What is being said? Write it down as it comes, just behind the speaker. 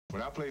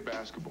When I played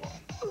basketball,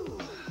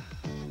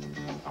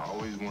 I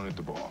always wanted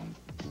the ball.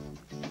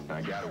 And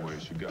I got it where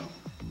it should go.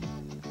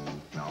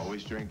 And I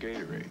always drink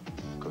Gatorade,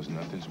 because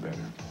nothing's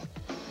better.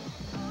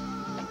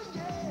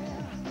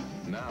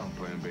 Now I'm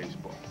playing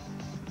baseball.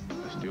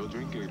 I still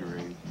drink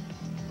Gatorade.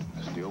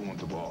 I still want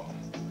the ball.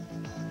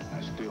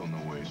 I still know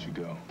where it should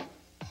go.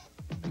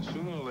 And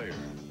sooner or later,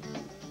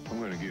 I'm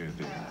going to get it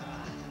there.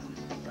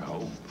 I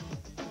hope.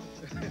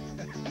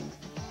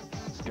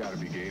 It's got to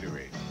be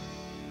Gatorade.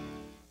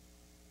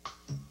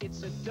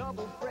 It's a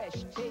double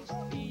fresh taste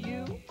to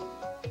you.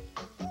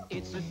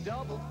 It's a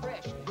double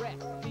fresh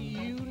breath. Do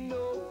you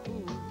know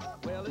who?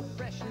 Well, it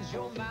freshens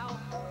your mouth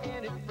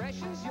and it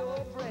freshens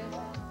your breath.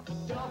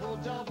 Double,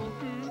 double,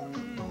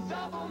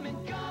 double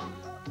mint gum.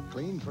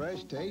 Clean,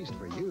 fresh taste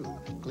for you.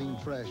 Clean,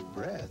 fresh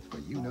breath for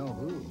you know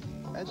who.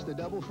 That's the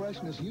double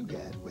freshness you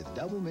get with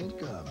Double Mint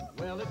Gum.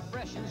 Well, it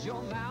freshens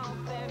your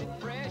mouth and it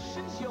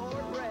freshens your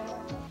breath.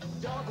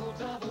 Double,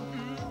 double,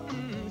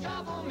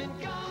 double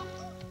mint gum.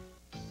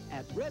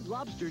 At Red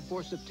Lobster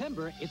for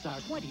September, it's our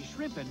 20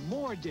 shrimp and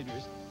more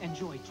dinners.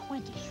 Enjoy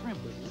 20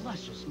 shrimp with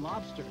luscious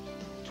lobster,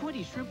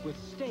 20 shrimp with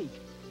steak,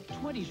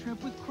 20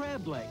 shrimp with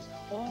crab legs,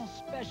 all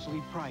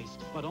specially priced,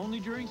 but only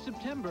during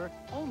September,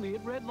 only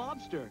at Red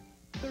Lobster.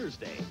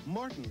 Thursday,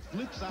 Martin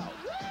flips out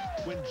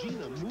when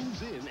Gina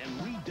moves in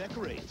and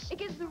redecorates. It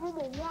gives the room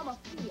a warmer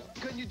feel.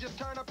 Couldn't you just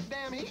turn up the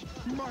damn heat?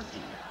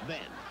 Martin,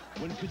 then,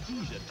 when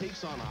Khadijah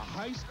takes on a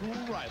high school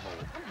rival.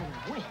 I'm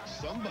gonna win.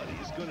 Somebody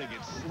is gonna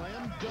get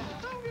slam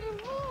dunked. I'm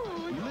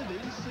gonna lose.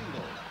 Living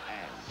single.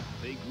 And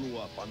they grew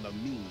up on the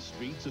mean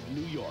streets of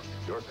New York.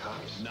 Your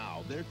cops.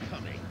 Now they're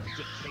coming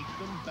to take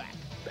them back.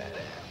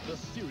 Badass. The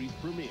series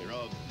premiere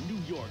of New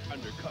York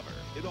Undercover.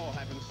 It all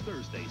happens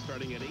Thursday,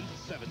 starting at 8,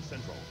 7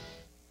 Central.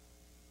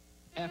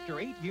 After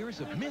 8 years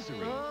of misery,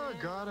 Oh,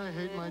 God, I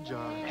hate my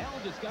job. Al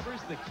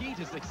discovers the key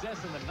to success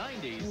in the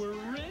 90s We're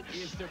rich.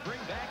 is to bring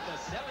back the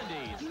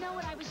 70s. You know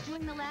what I was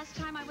doing the last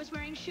time I was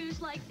wearing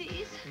shoes like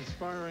these?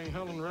 Inspiring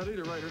Helen Reddy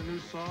to write her new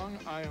song,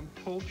 I Am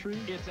Poultry.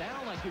 It's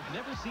Al like you've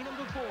never seen him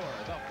before.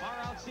 The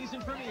far-out season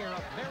premiere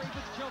of Married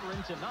with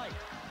Children tonight.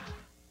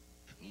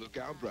 Look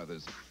out,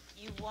 brothers.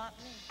 You want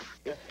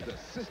me? The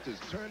sisters'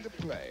 turn to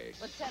play.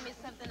 Well, tell me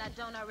something I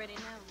don't already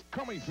know.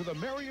 Coming to the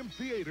Merriam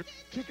Theater.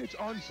 Tickets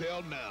on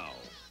sale now.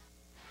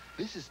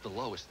 This is the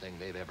lowest thing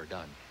they've ever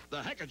done.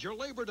 The Heck at Your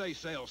Labor Day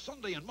sale.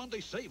 Sunday and Monday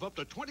save up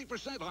to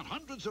 20% on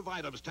hundreds of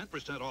items.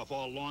 10% off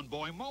all lawn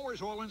boy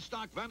mowers, all in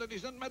stock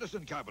vanities and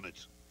medicine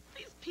cabinets.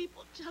 These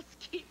people just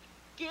keep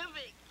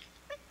giving.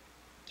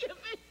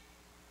 Giving.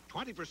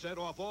 20%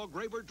 off all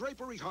Graber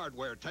drapery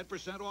hardware.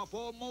 10% off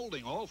all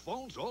molding, all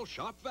phones, all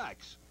shop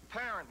vacs.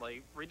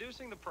 Apparently,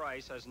 reducing the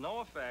price has no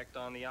effect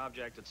on the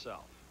object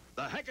itself.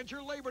 The Heck at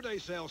Your Labor Day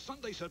sale.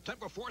 Sunday,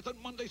 September 4th and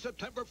Monday,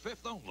 September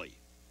 5th only.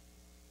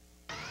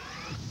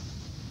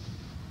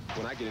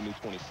 When I get a new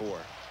 24,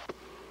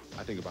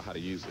 I think about how to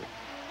use it.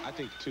 I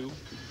think 2.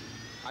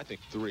 I think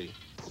 3.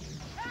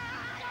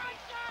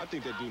 I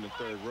think that dude in the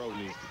third row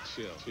needs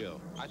to chill.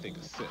 I think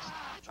assist.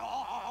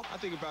 I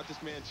think about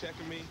this man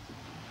checking me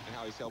and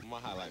how he's helping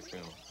my highlights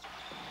film.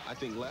 I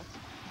think left.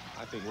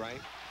 I think right.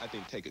 I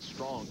think take it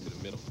strong to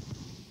the middle.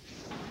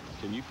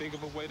 Can you think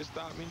of a way to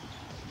stop me?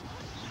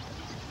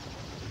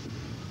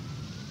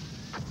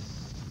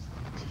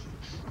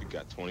 You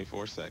got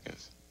 24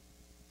 seconds.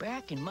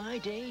 Back in my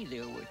day,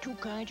 there were 2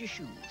 kinds of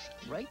shoes,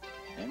 right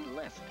and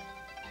left.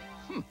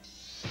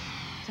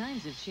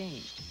 Times have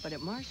changed, but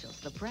at Marshall's,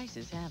 the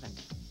prices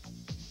haven't.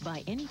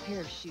 Buy any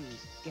pair of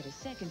shoes, get a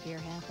second pair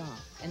half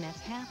off. And that's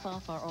half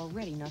off our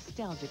already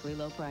nostalgically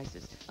low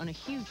prices on a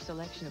huge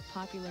selection of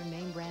popular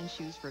name brand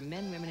shoes for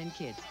men, women, and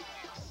kids.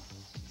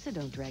 So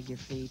don't drag your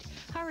feet.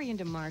 Hurry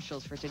into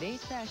Marshall's for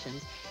today's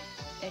fashions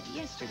at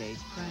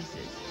yesterday's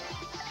prices.